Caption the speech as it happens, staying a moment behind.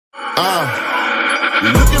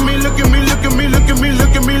Look at me, look at me, look at me, look at me,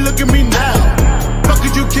 look at me, look at me now. Fuck,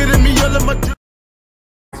 are you kidding me? All of my... You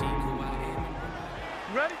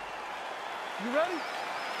ready? You ready?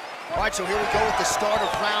 All right, so here we go with the start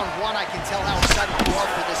of round one. I can tell how excited you are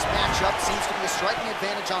for this matchup. Seems to be a striking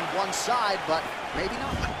advantage on one side, but maybe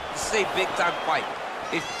not. This is a big-time fight.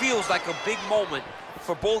 It feels like a big moment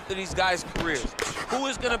for both of these guys' careers. Who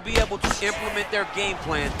is going to be able to implement their game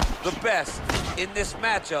plan the best in this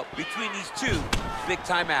matchup between these two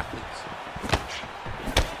big-time athletes?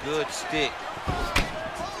 Good stick.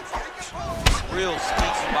 Real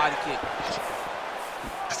sneaky body kick.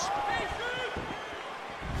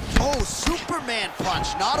 Oh, Superman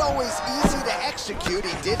punch. Not always easy to execute.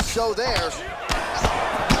 He did so there.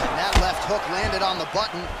 And that left hook landed on the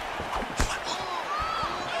button.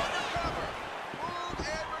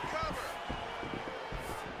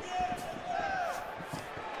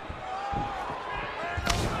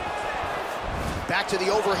 Back to the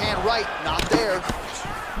overhand right, not there.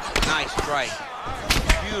 Nice strike.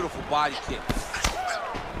 Beautiful body kick.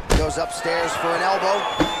 Goes upstairs for an elbow.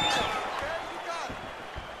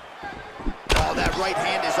 Oh, that right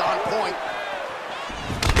hand is on point.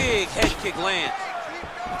 Big head kick lands.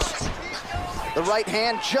 The right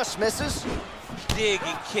hand just misses. Dig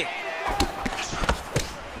and kick.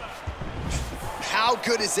 How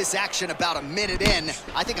good is this action about a minute in?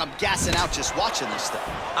 I think I'm gassing out just watching this thing.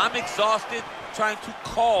 I'm exhausted trying to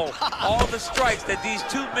call all the strikes that these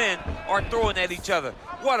two men are throwing at each other.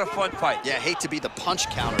 What a fun fight. Yeah, hate to be the punch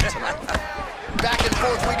counter tonight. Back and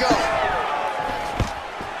forth we go.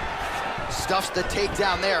 Stuffs the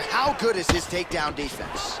takedown there. How good is his takedown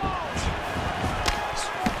defense?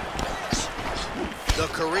 The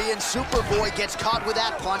Korean Superboy gets caught with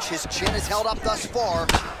that punch. His chin is held up thus far.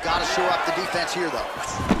 Gotta shore up the defense here, though.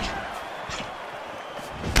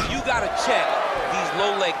 You gotta check these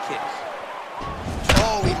low leg kicks.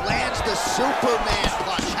 Oh, he lands the Superman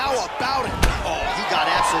punch. How about it? Oh, he got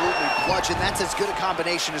absolutely bludgeoned. That's as good a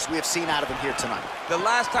combination as we have seen out of him here tonight. The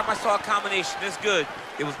last time I saw a combination this good,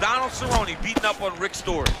 it was Donald Cerrone beating up on Rick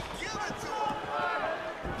Story.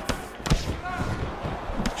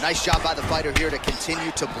 Nice job by the fighter here to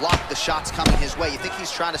continue to block the shots coming his way. You think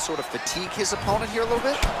he's trying to sort of fatigue his opponent here a little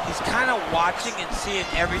bit? He's kind of watching and seeing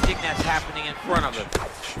everything that's happening in front of him.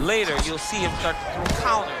 Later, you'll see him start to throw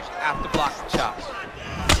counters after blocking shots.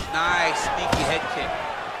 Nice, sneaky head kick.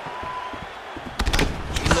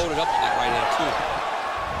 He loaded up on that right hand, too.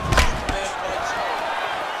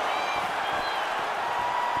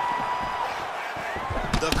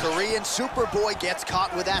 The Korean Superboy gets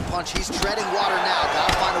caught with that punch. He's treading water now.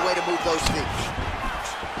 Gotta find a way to move those feet.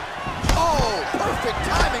 Oh, perfect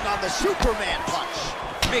timing on the Superman punch.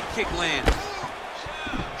 Big kick lands.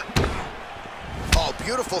 Oh,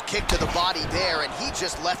 beautiful kick to the body there, and he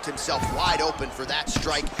just left himself wide open for that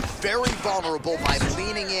strike. Very vulnerable by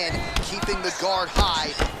leaning in, keeping the guard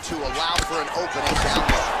high to allow for an opening down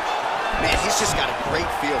low. Man, he's just got a great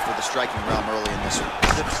feel for the striking realm early in this one.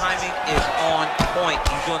 The timing is on point.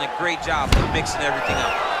 He's doing a great job of mixing everything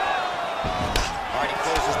up. All right, he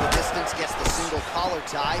closes the distance, gets the single collar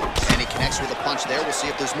tie, and he connects with a punch there. We'll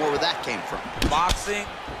see if there's more where that came from. Boxing,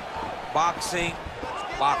 boxing,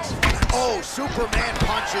 boxing. Oh, Superman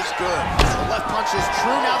punch is good. The left punch is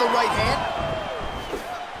true, now the right hand.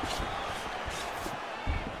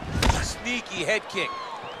 Sneaky head kick.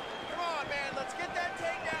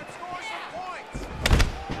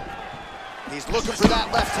 He's looking for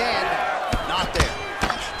that left hand. Not there.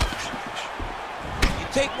 You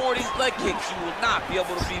take more of these leg kicks, you will not be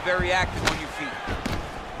able to be very active on your feet.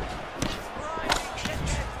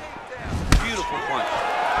 Beautiful punch.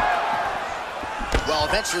 Well,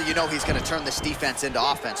 eventually you know he's going to turn this defense into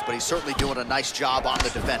offense, but he's certainly doing a nice job on the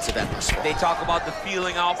defensive end this far. They talk about the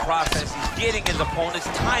feeling out process. He's getting his opponent's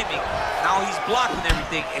timing. Now he's blocking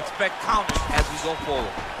everything. Expect counters as we go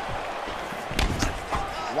forward.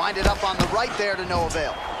 Winded up on the right there to no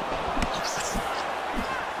avail.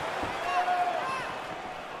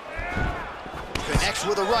 Connects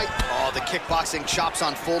with a right. Oh, the kickboxing chops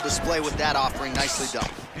on full display with that offering. Nicely done.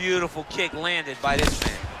 Beautiful kick landed by this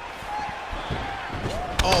man.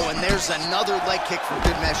 Oh, and there's another leg kick for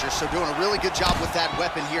good measure. So doing a really good job with that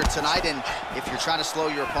weapon here tonight. And if you're trying to slow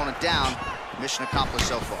your opponent down, mission accomplished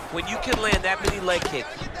so far. When you can land that many leg kicks,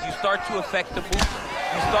 you start to affect the movement.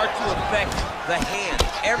 You start to affect the hand.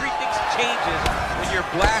 Everything changes when you're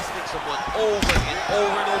blasting someone over and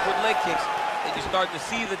over and over with leg kicks, and you start to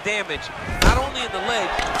see the damage, not only in the leg,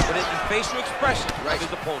 but in the facial expression of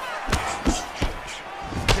his opponent.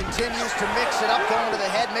 Continues to mix it up, going to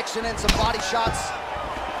the head, mixing in some body shots.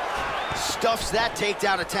 Stuffs that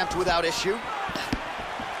takedown attempt without issue.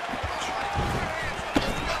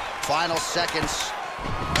 final seconds.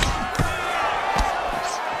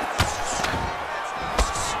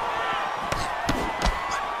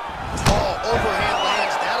 Oh, overhand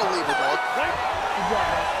lands. That'll leave a mark.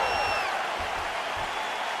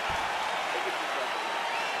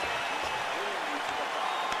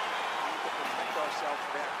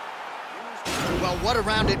 Well, what a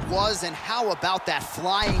round it was, and how about that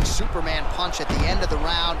flying Superman punch at the end of the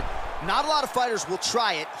round? Not a lot of fighters will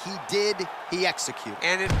try it. He did, he executed.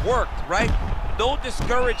 And it worked, right? No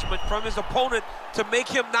discouragement from his opponent to make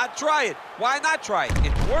him not try it. Why not try it?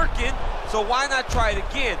 It's working, so why not try it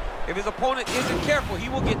again? If his opponent isn't careful, he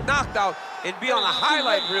will get knocked out and be on a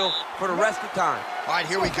highlight reel for the rest of the time. All right,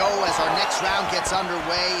 here we go as our next round gets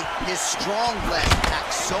underway. His strong leg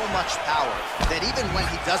packs so much power that even when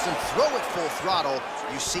he doesn't throw it full throttle,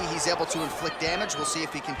 you see he's able to inflict damage. We'll see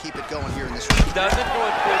if he can keep it going here in this round. He doesn't throw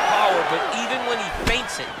it full power, but even when he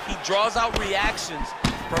feints it, he draws out reactions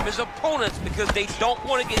from his opponents because they don't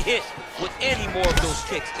want to get hit with any more of those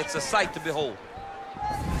kicks. It's a sight to behold.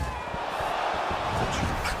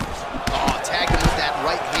 Oh, tagging with that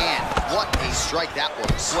right hand. What a strike that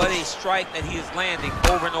was. What a strike that he is landing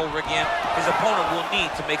over and over again. His opponent will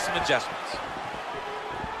need to make some adjustments.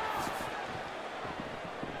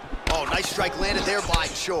 Oh, nice strike landed there by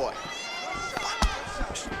Choi.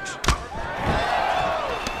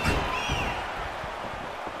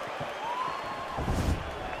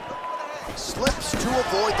 Slips to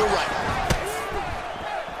avoid the right.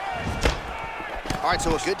 All right,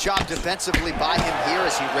 so a good job defensively by him here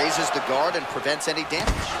as he raises the guard and prevents any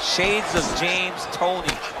damage. Shades of James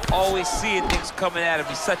Toney. Always seeing things coming at him.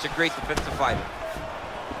 He's such a great defensive fighter.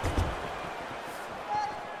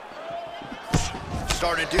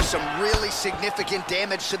 Starting to do some really significant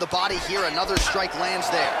damage to the body here. Another strike lands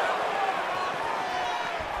there.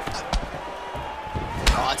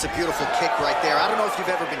 Oh, that's a beautiful kick right there. I don't know if you've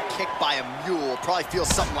ever been kicked by a mule. Probably feels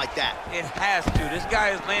something like that. It has to. This guy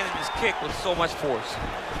is landing his kick with so much force.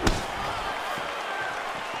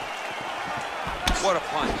 What a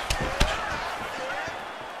punch.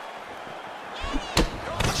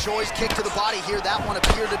 Choi's kick to the body here. That one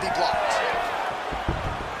appeared to be blocked.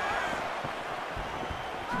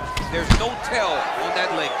 There's no tell on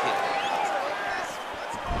that leg kick.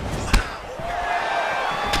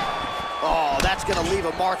 Oh, that's gonna leave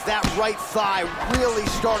a mark. That right thigh really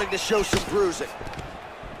starting to show some bruising.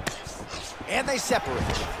 And they separate.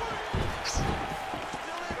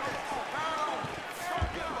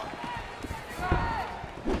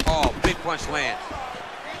 Oh, big punch lands.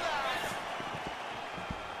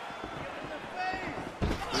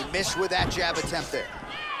 He missed with that jab attempt there.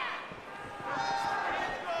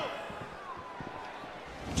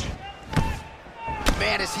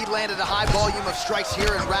 Man, as he landed a high volume of strikes here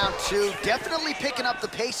in round two, definitely picking up the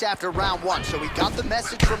pace after round one. So he got the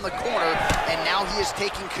message from the corner, and now he is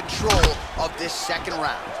taking control of this second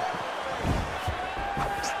round.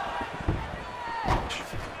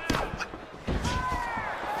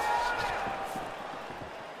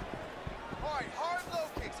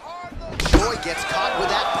 Choi gets caught with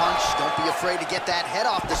that punch. Don't be afraid to get that head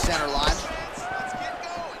off the center line.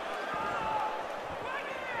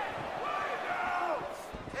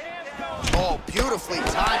 Oh, beautifully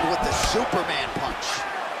timed with the Superman punch.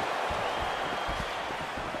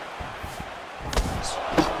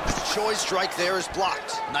 Choi's strike there is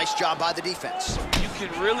blocked. Nice job by the defense. You can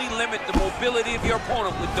really limit the mobility of your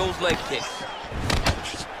opponent with those leg kicks.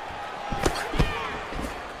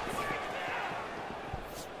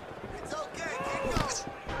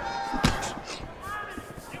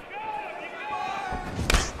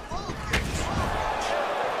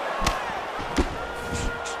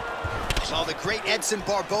 Well, the great Edson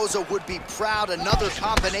Barboza would be proud. Another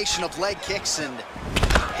combination of leg kicks and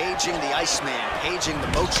paging the Iceman, paging the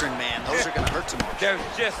Motrin Man. Those are going to hurt tomorrow. There's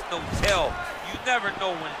just no tell. You never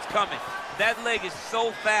know when it's coming. That leg is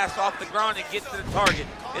so fast off the ground and get to the target.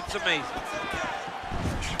 It's amazing.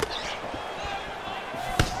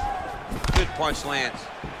 Good punch lands.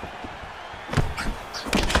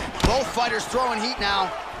 Both fighters throwing heat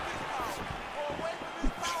now.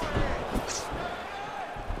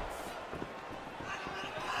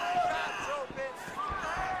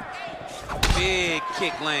 Big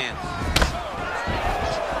kick lands.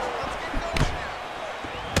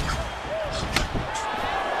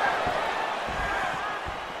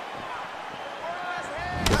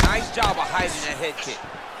 Nice job of hiding that head kick.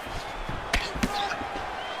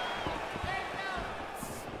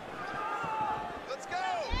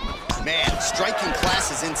 Man, striking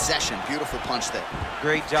class is in session. Beautiful punch there.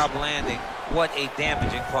 Great job landing. What a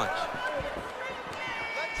damaging punch.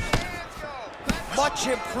 Much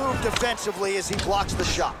improved defensively as he blocks the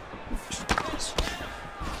shot.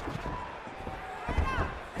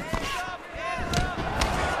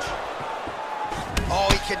 Oh,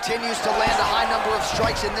 he continues to land a high number of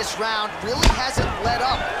strikes in this round. Really hasn't let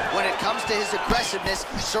up when it comes to his aggressiveness.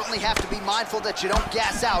 You certainly have to be mindful that you don't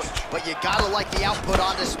gas out, but you gotta like the output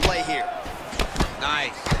on display here.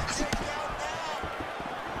 Nice.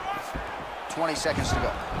 20 seconds to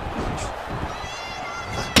go.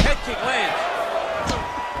 Head kick lands.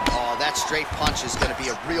 Oh, that straight punch is gonna be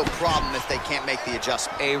a real problem if they can't make the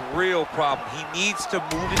adjustment. A real problem. He needs to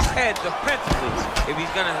move his head defensively if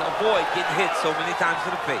he's gonna avoid getting hit so many times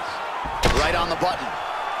to the face. Right on the button.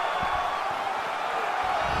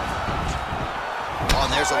 Oh,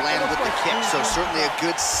 and there's a land with the kick, so certainly a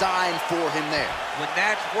good sign for him there. When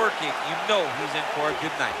that's working, you know he's in for a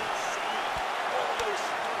good night.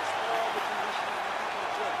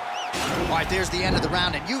 All right, there's the end of the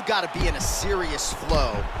round, and you've got to be in a serious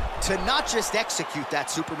flow to not just execute that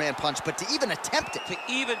Superman punch, but to even attempt it. To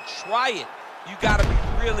even try it, you got to be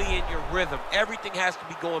really in your rhythm. Everything has to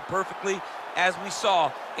be going perfectly, as we saw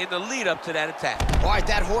in the lead-up to that attack. All right,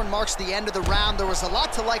 that horn marks the end of the round. There was a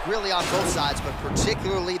lot to like really on both sides, but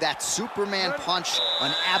particularly that Superman punch,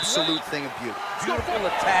 an absolute thing of beauty. Beautiful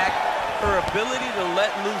attack. Her ability to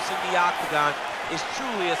let loose in the octagon is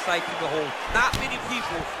truly a sight to behold. Not many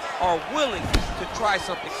people are willing to try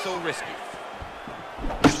something so risky.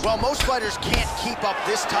 Well, most fighters can't keep up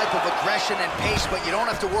this type of aggression and pace, but you don't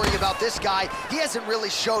have to worry about this guy. He hasn't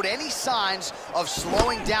really showed any signs of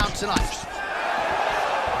slowing down tonight.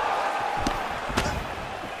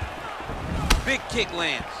 Big kick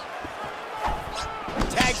lands.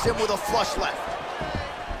 Tags him with a flush left.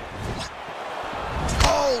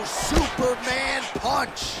 Oh, Superman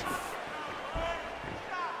punch.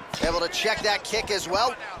 Able to check that kick as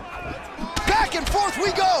well. Back and forth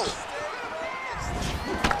we go.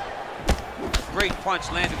 Great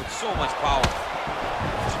punch landed with so much power.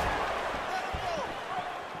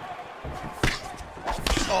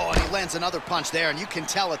 Oh, and he lands another punch there, and you can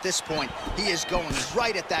tell at this point he is going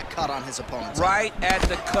right at that cut on his opponent's eye. Right at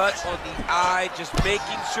the cut on the eye, just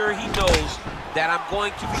making sure he knows that I'm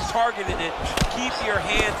going to be targeting it. Keep your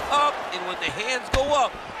hands up, and when the hands go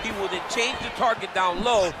up, he will then change the target down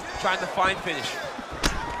low, trying to find finisher.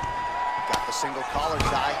 Got the single collar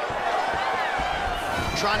tie.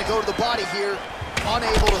 Trying to go to the body here,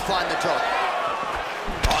 unable to find the target.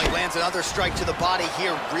 Oh, he lands another strike to the body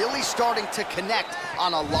here, really starting to connect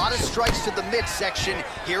on a lot of strikes to the midsection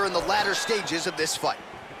here in the latter stages of this fight.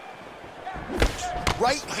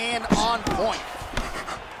 Right hand on point.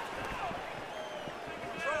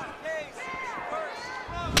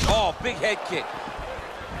 Oh, big head kick.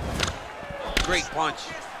 Great punch.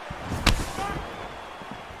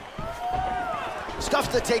 Stuffs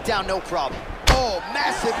the takedown, no problem. Oh,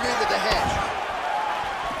 massive knee to the head.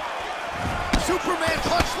 Superman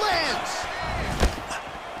punch lands.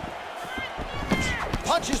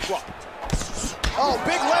 Punch is blocked. Oh,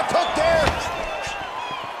 big left hook there.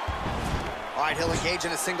 All right, he'll engage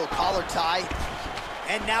in a single collar tie.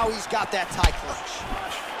 And now he's got that tie clinch.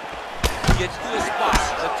 Gets to his spot,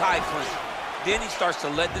 the tie clinch. Then he starts to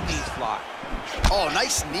let the knees fly. Oh,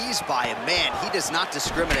 nice knees by him. Man, he does not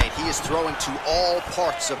discriminate. He is throwing to all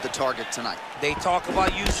parts of the target tonight. They talk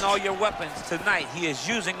about using all your weapons. Tonight, he is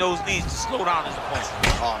using those knees to slow down his opponent.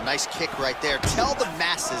 Oh, nice kick right there. Tell the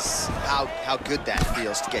masses how good that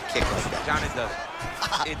feels to get kicked like that. John, it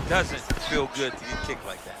doesn't. It doesn't feel good to get kicked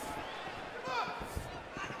like that.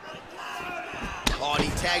 Oh, and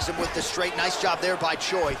he tags him with the straight. Nice job there by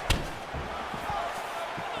Choi.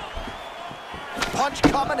 Punch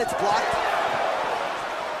coming, it's blocked.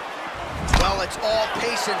 Well, it's all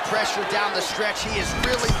pace and pressure down the stretch. He is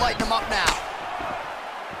really lighting him up now.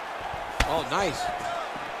 Oh, nice.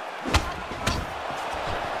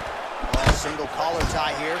 Oh, single collar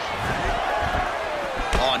tie here.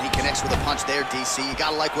 Oh, and he connects with a punch there, DC. You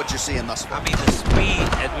gotta like what you're seeing thus far. I mean, the speed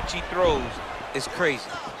at which he throws is crazy.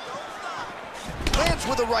 Lands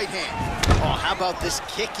with a right hand. Oh, how about this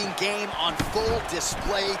kicking game on full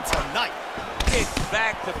display tonight? Kicks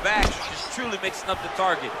back to back, just truly mixing up the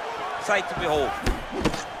target. Sight to behold.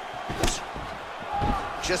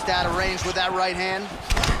 Just out of range with that right hand.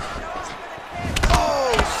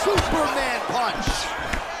 Oh, Superman punch.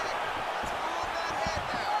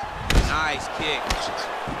 Nice kick.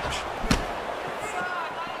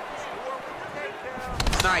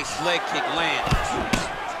 Nice leg kick land.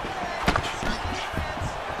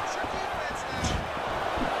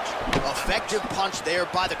 Effective punch there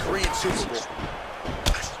by the Korean Superboy.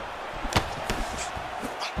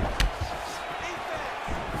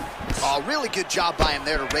 Oh, really good job by him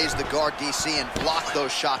there to raise the guard, DC, and block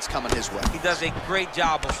those shots coming his way. He does a great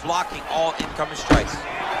job of blocking all incoming strikes.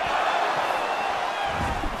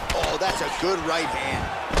 Oh, that's a good right hand.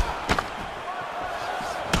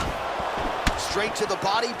 Straight to the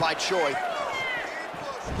body by Choi.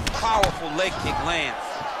 Powerful leg kick lands.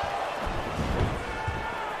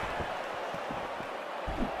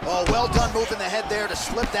 Oh, well done moving the head there to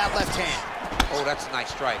slip that left hand. Oh, that's a nice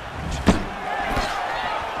strike.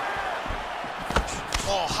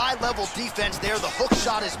 Oh, high-level defense there. The hook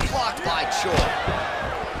shot is blocked by Choi.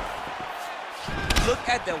 Look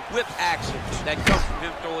at the whip action that comes from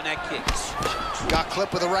him throwing that kick. Got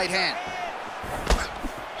clipped with the right hand.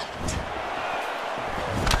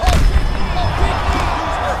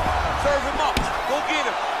 Serve him up. Go get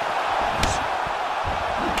him.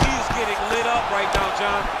 He's getting lit up right now,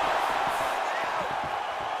 John.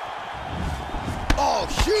 Oh,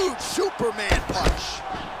 huge Superman punch.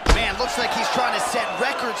 Man, looks like he's trying to set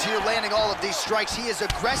records here, landing all of these strikes. He is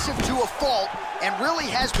aggressive to a fault and really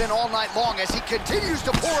has been all night long as he continues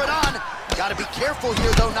to pour it on. Got to be careful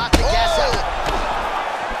here, though, not to gas out.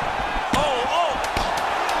 Oh.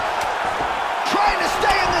 Trying to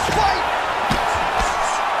stay in this fight.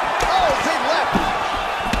 Oh, big left.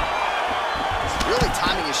 Really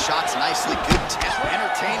timing his shots nicely. Good tempo.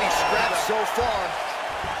 Entertaining scrap so far.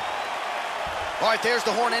 All right, there's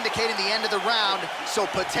the horn indicating the end of the round. So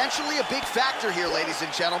potentially a big factor here, ladies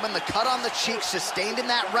and gentlemen. The cut on the cheek sustained in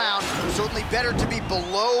that round. Certainly better to be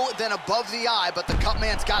below than above the eye, but the cut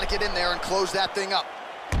man's got to get in there and close that thing up.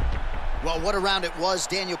 Well, what a round it was.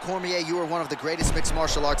 Daniel Cormier, you are one of the greatest mixed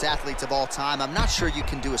martial arts athletes of all time. I'm not sure you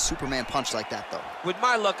can do a Superman punch like that, though. With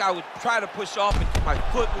my luck, I would try to push off until my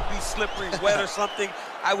foot would be slippery, wet or something.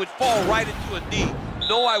 I would fall right into a knee.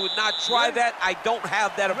 No, I would not try that. I don't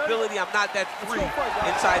have that ability. I'm not that free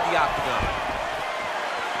inside the octagon.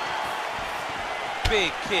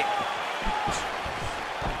 Big kick.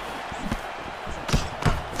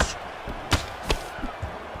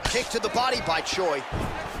 Kick to the body by Choi.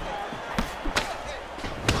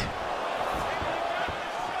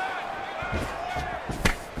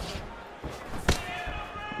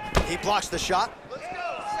 He blocks the shot.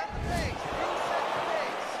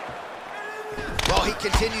 Well, he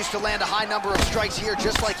continues to land a high number of strikes here,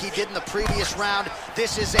 just like he did in the previous round.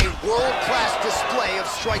 This is a world-class display of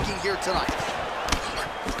striking here tonight.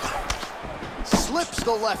 Slips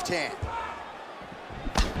the left hand.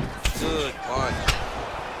 Good punch.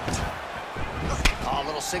 A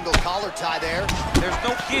little single collar tie there. There's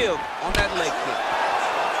no give on that leg kick.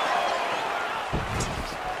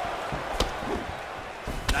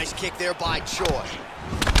 Nice kick there by Choi.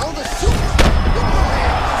 Oh, the super.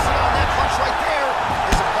 On that punch right there,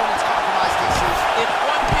 his opponent's compromised issues. It's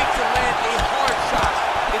one thing to land a hard shot.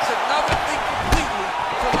 It's another thing completely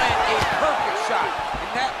to land a perfect shot.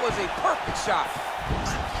 And that was a perfect shot.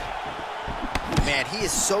 Man, he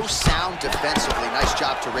is so sound defensively. Nice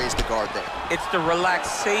job to raise the guard there. It's the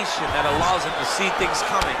relaxation that allows him to see things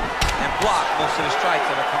coming and block most of the strikes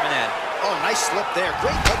that are coming at him. Oh, nice slip there.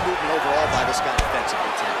 Great head movement overall by this guy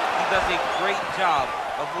defensively, Tim. He does a great job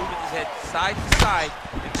of moving his head side to side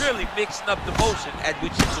and really mixing up the motion at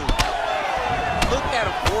which he moves. Look at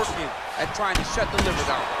him working at trying to shut the liver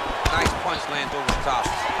down. Nice punch lands over the top.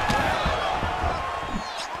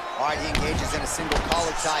 All right, he engages in a single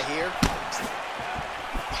collar tie here.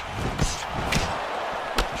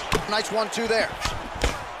 Nice 1-2 there.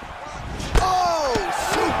 Oh,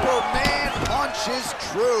 Superman punch is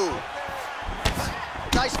true.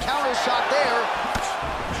 Nice counter shot there.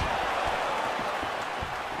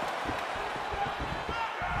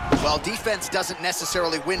 Well, defense doesn't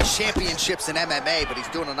necessarily win championships in MMA, but he's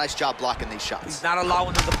doing a nice job blocking these shots. He's not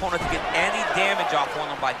allowing his opponent to get any damage off on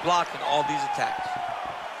him by blocking all these attacks.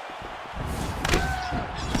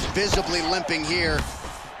 Visibly limping here.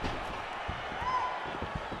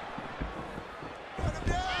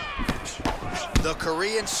 The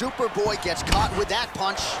Korean Superboy gets caught with that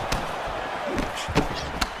punch.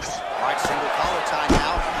 All right, single collar tie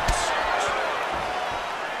now.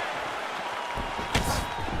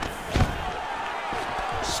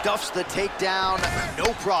 Stuffs the takedown,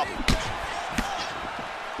 no problem.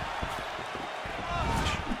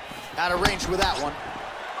 Out of range with that one.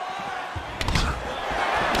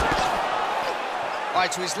 All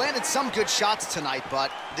right, so he's landed some good shots tonight,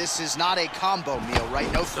 but this is not a combo meal, right?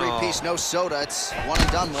 No three-piece, no soda. It's one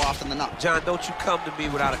and done more often than not. John, don't you come to me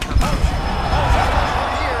without a combo.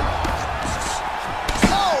 Here.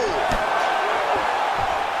 Oh!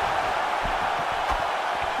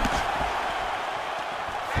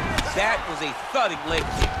 That was a thudding leg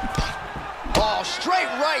kick. Oh, straight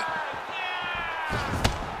right.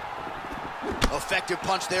 effective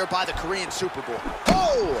punch there by the Korean Superboy.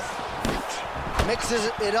 Oh! Mixes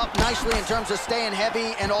it up nicely in terms of staying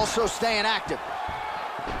heavy and also staying active.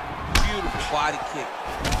 Beautiful body kick.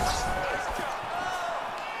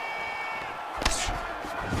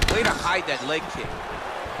 Way to hide that leg kick.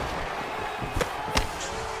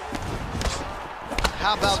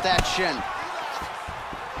 How about that shin?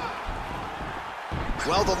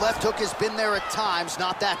 Well, the left hook has been there at times,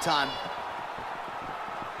 not that time.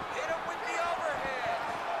 Hit him with the overhead.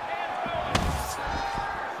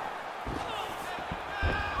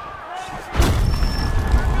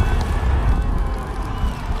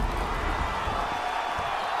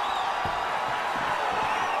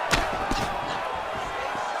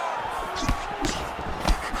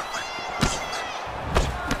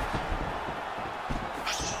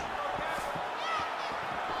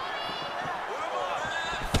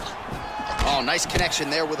 Oh, nice connection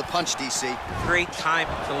there with a punch, DC. Great time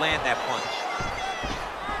to land that punch.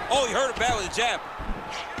 Oh, he hurt him bad with a jab.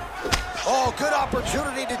 Oh, good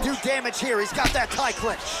opportunity to do damage here. He's got that tie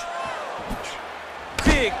clinch.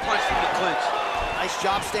 Big punch from the clinch. Nice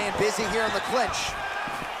job staying busy here in the clinch.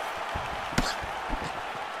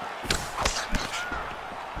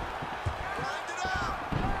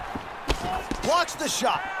 Blocks the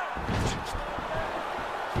shot.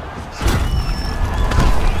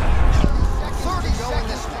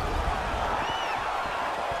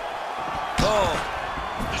 Oh.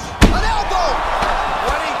 An elbow!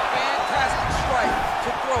 What a fantastic strike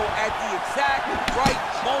to throw at the exact right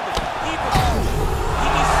moment. He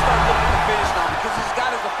needs to start looking to finish now because he's got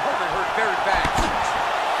his opponent hurt very bad.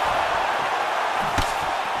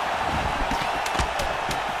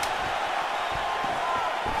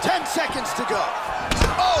 10 seconds to go.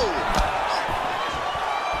 Oh!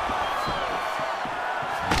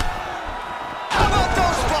 How about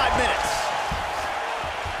those 5 minutes?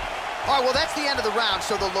 All right, well, that's the end of the round,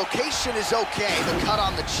 so the location is okay, the cut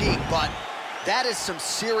on the cheek, but that is some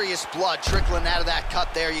serious blood trickling out of that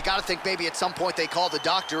cut there. You got to think maybe at some point they call the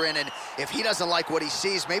doctor in, and if he doesn't like what he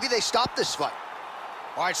sees, maybe they stop this fight.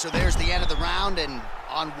 All right, so there's the end of the round, and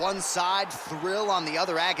on one side, thrill, on the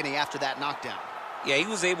other, agony after that knockdown. Yeah, he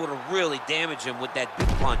was able to really damage him with that big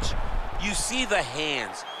punch. You see the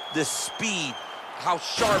hands, the speed, how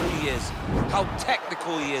sharp he is, how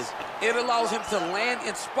technical he is. It allows him to land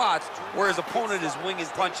in spots where his opponent is winging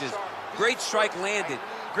punches. Great strike landed,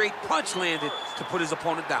 great punch landed to put his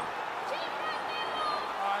opponent down.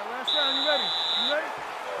 All right, last round, you ready? You ready?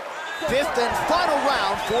 Fifth and final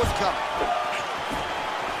round forthcoming.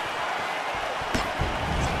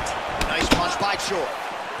 Nice punch by Choi.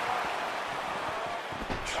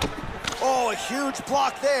 Oh, a huge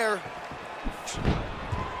block there.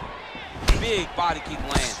 Big body kick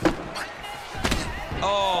land.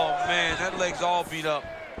 Oh, man, that leg's all beat up.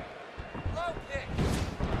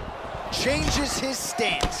 Changes his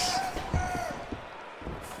stance.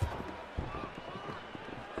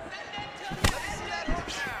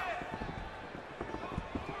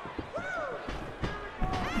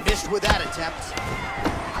 Missed with that attempt.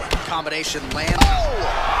 Combination land. Oh!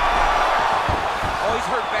 Oh, he's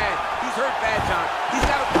hurt bad. He's hurt bad, John. He's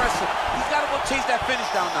got to press him. He's got to go chase that finish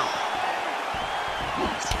down now.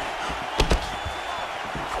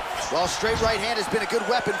 Well, straight right hand has been a good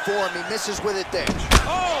weapon for him. He misses with it there.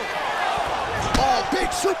 Oh! Oh,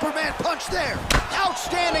 big Superman punch there.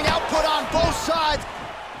 Outstanding output on both sides.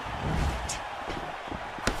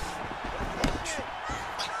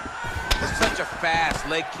 It's such a fast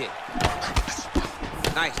leg kick.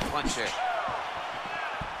 Nice punch there.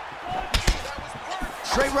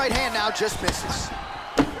 Straight right hand now, just misses.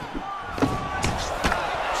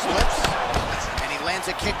 Slips, and he lands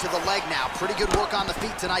a kick to the leg now. Pretty good work on the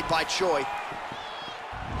feet tonight by Choi.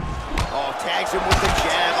 Oh, tags him with the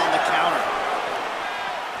jab on the counter.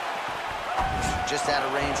 Just out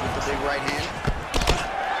of range with the big right hand.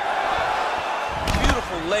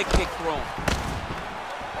 Beautiful leg kick thrown.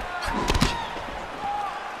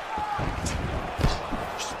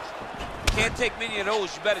 Can't take many of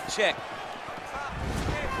those, you better check.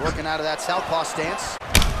 Working out of that southpaw stance.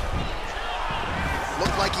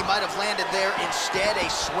 Looked like he might have landed there. Instead, a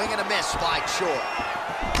swing and a miss by Choi.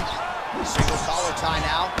 Single collar tie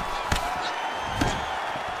now.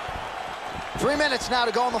 3 minutes now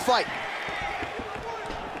to go in the fight.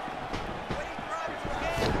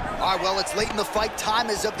 All right, well, it's late in the fight. Time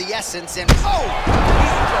is of the essence, and oh!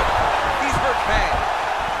 He's in trouble. He's hurt bad.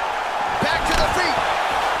 Back to the feet.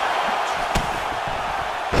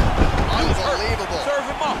 Unbelievable. Serve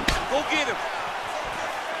him up. Go get him.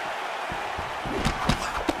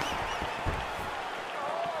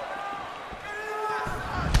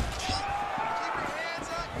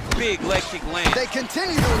 Big leg kick land. They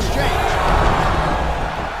continue to exchange.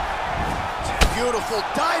 Beautiful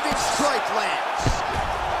diving strike lands.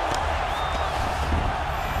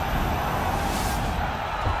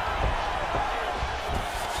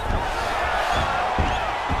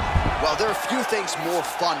 Well, there are few things more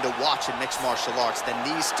fun to watch in mixed martial arts than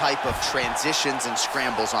these type of transitions and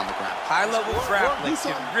scrambles on the ground. High-level grappling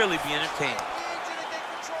can really be entertaining.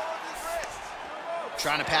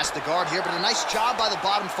 Trying to pass the guard here, but a nice job by the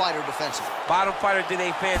bottom fighter defensively. Bottom fighter did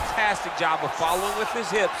a fantastic job of following with his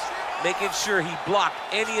hips, making sure he blocked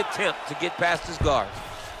any attempt to get past his guard.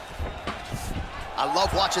 I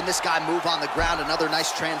love watching this guy move on the ground. Another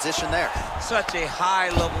nice transition there. Such a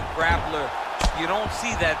high-level grappler. You don't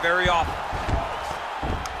see that very often.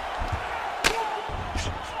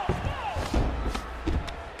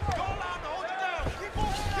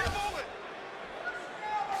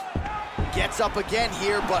 Gets up again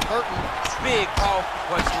here, but hurting. Big, powerful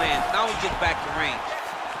punch lands. Now he gets back to range.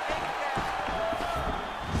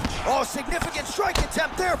 Oh, significant strike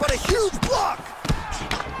attempt there, but a huge block.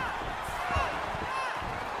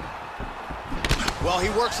 Well, he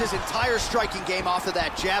works his entire striking game off of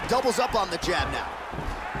that jab. Doubles up on the jab now.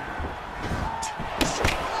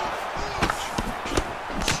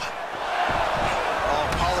 Oh,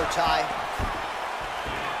 collar tie.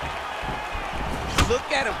 Look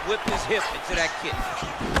at him whip his hip into that kick.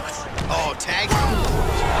 Oh, tag.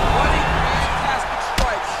 What a fantastic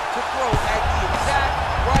strike to throw at the exact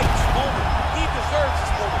right moment. He deserves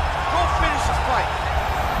this moment. Go finish his fight.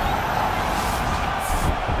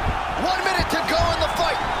 1 minute to go in the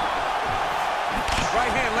fight.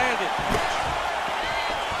 Right hand landed.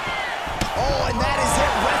 Oh, and that is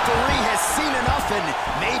it. Referee has seen enough, and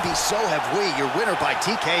maybe so have we. Your winner by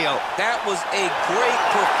TKO. That was a great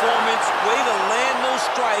performance. Way to land those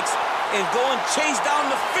strikes and go and chase down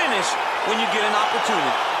the finish when you get an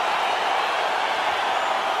opportunity.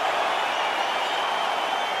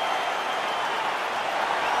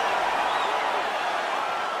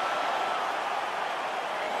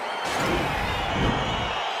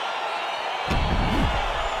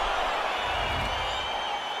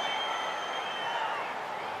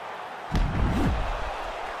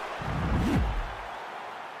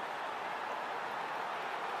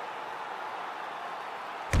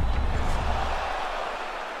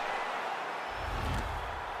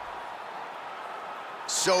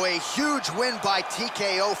 So a huge win by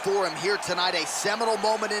TKO for him here tonight, a seminal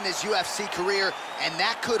moment in his UFC career, and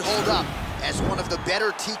that could hold up as one of the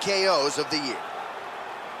better TKOs of the year.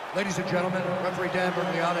 Ladies and gentlemen, referee Dan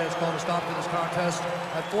Bergliana has called a stop to this contest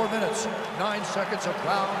at 4 minutes, 9 seconds of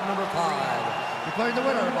round number 5. Declaring the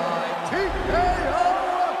winner by TKO.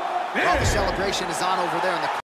 Well, the celebration is on over there in the